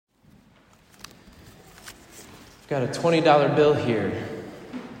Got a $20 bill here.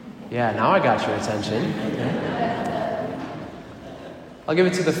 Yeah, now I got your attention. I'll give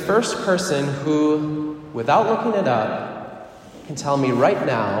it to the first person who, without looking it up, can tell me right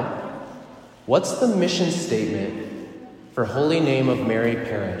now, what's the mission statement for Holy Name of Mary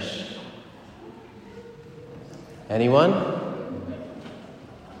Parish? Anyone? I'll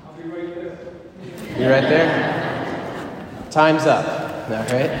be right there. You're right there? Time's up, all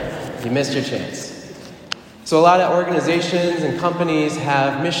right? You missed your chance. So a lot of organizations and companies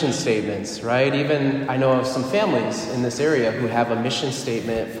have mission statements, right? Even I know of some families in this area who have a mission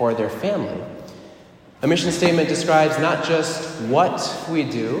statement for their family. A mission statement describes not just what we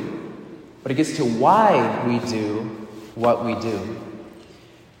do, but it gets to why we do what we do.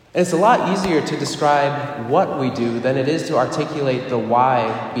 And it's a lot easier to describe what we do than it is to articulate the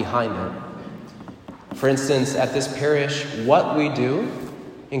why behind it. For instance, at this parish, what we do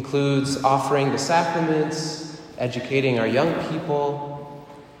includes offering the sacraments, educating our young people,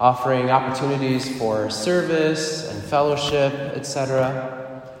 offering opportunities for service and fellowship,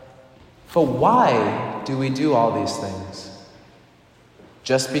 etc. But why do we do all these things?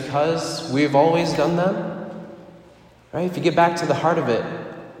 Just because we've always done them? Right? If you get back to the heart of it,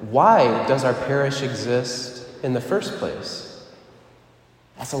 why does our parish exist in the first place?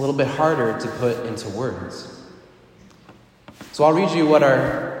 That's a little bit harder to put into words. So I'll read you what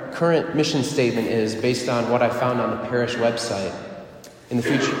our current mission statement is based on what I found on the parish website. In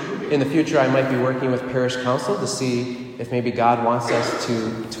the future, I might be working with parish council to see if maybe God wants us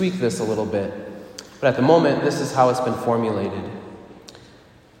to tweak this a little bit. But at the moment, this is how it's been formulated.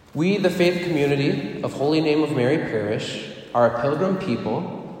 We, the faith community of Holy Name of Mary Parish, are a pilgrim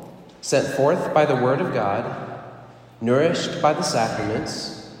people sent forth by the Word of God, nourished by the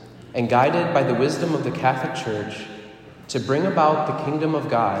sacraments, and guided by the wisdom of the Catholic Church to bring about the kingdom of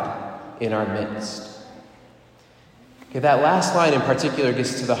God in our midst. Okay, that last line in particular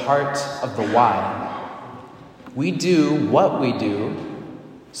gets to the heart of the why. We do what we do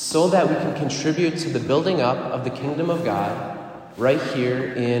so that we can contribute to the building up of the kingdom of God right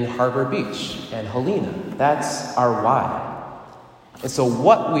here in Harbor Beach and Helena. That's our why. And so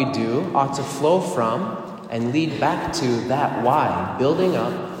what we do ought to flow from and lead back to that why, building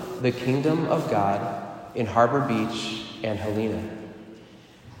up the kingdom of God in Harbor Beach and Helena.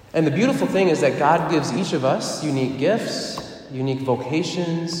 And the beautiful thing is that God gives each of us unique gifts, unique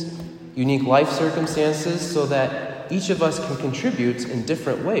vocations, unique life circumstances, so that each of us can contribute in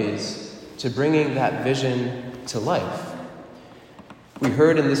different ways to bringing that vision to life. We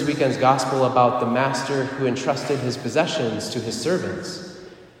heard in this weekend's gospel about the master who entrusted his possessions to his servants.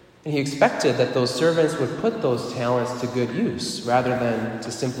 And he expected that those servants would put those talents to good use rather than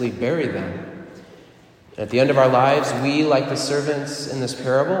to simply bury them. At the end of our lives, we, like the servants in this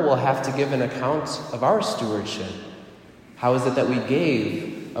parable, will have to give an account of our stewardship. How is it that we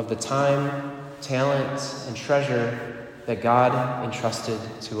gave of the time, talent, and treasure that God entrusted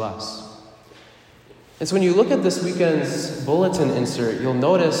to us? And so when you look at this weekend's bulletin insert, you'll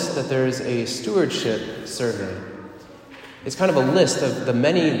notice that there's a stewardship survey. It's kind of a list of the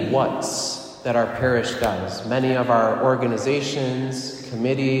many whats that our parish does. Many of our organizations,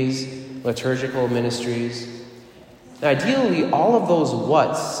 committees, liturgical ministries. And ideally, all of those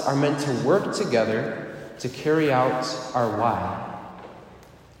whats are meant to work together to carry out our why.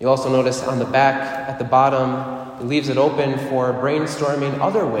 You'll also notice on the back, at the bottom, it leaves it open for brainstorming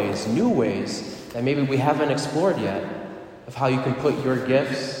other ways, new ways, that maybe we haven't explored yet, of how you can put your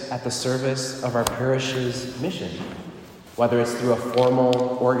gifts at the service of our parish's mission, whether it's through a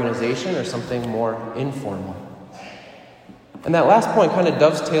formal organization or something more informal. And that last point kind of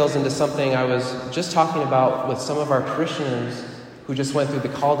dovetails into something I was just talking about with some of our parishioners who just went through the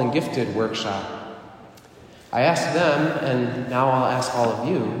Called and Gifted workshop. I asked them, and now I'll ask all of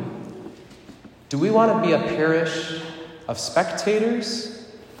you, do we want to be a parish of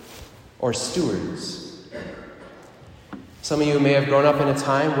spectators or stewards? Some of you may have grown up in a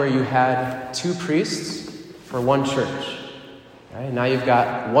time where you had 2 priests for 1 church. Right? Now you've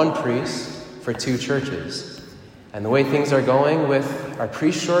got 1 priest for 2 churches. And the way things are going with our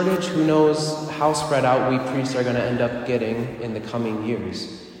priest shortage, who knows how spread out we priests are going to end up getting in the coming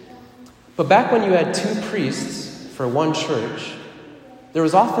years. But back when you had 2 priests for 1 church, there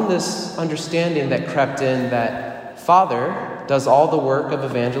was often this understanding that crept in that Father does all the work of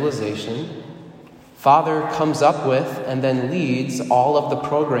evangelization. Father comes up with and then leads all of the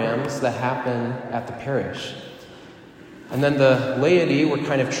programs that happen at the parish. And then the laity were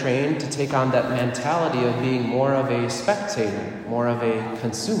kind of trained to take on that mentality of being more of a spectator, more of a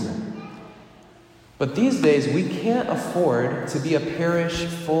consumer. But these days, we can't afford to be a parish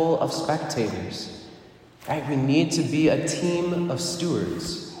full of spectators. right? We need to be a team of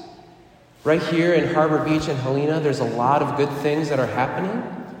stewards. Right here in Harbor Beach and Helena, there's a lot of good things that are happening,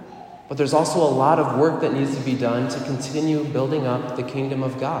 but there's also a lot of work that needs to be done to continue building up the kingdom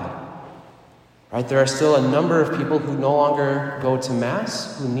of God. Right? There are still a number of people who no longer go to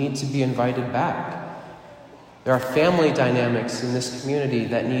Mass who need to be invited back. There are family dynamics in this community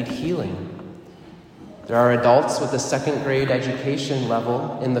that need healing. There are adults with a second grade education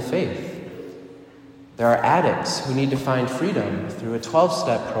level in the faith. There are addicts who need to find freedom through a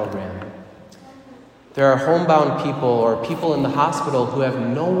 12-step program. There are homebound people or people in the hospital who have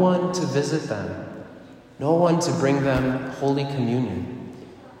no one to visit them, no one to bring them Holy Communion.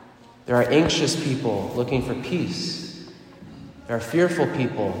 There are anxious people looking for peace. There are fearful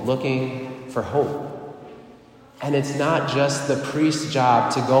people looking for hope. And it's not just the priest's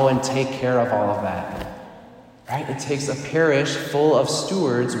job to go and take care of all of that. Right? It takes a parish full of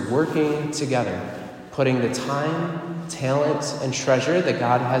stewards working together, putting the time, talent, and treasure that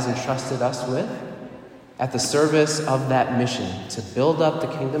God has entrusted us with at the service of that mission to build up the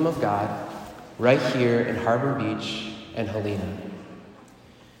kingdom of God right here in Harbor Beach and Helena.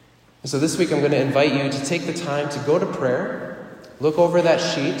 And so this week I'm going to invite you to take the time to go to prayer, look over that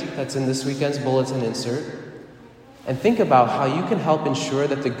sheet that's in this weekend's bulletin insert, and think about how you can help ensure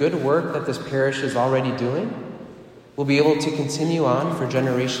that the good work that this parish is already doing will be able to continue on for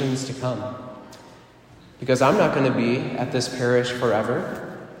generations to come. Because I'm not going to be at this parish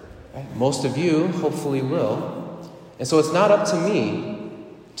forever. Right? Most of you hopefully will. And so it's not up to me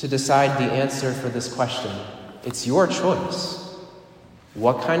to decide the answer for this question. It's your choice.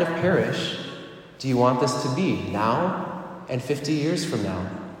 What kind of parish do you want this to be now and 50 years from now?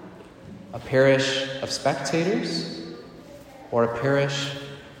 A parish of spectators or a parish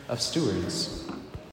of stewards?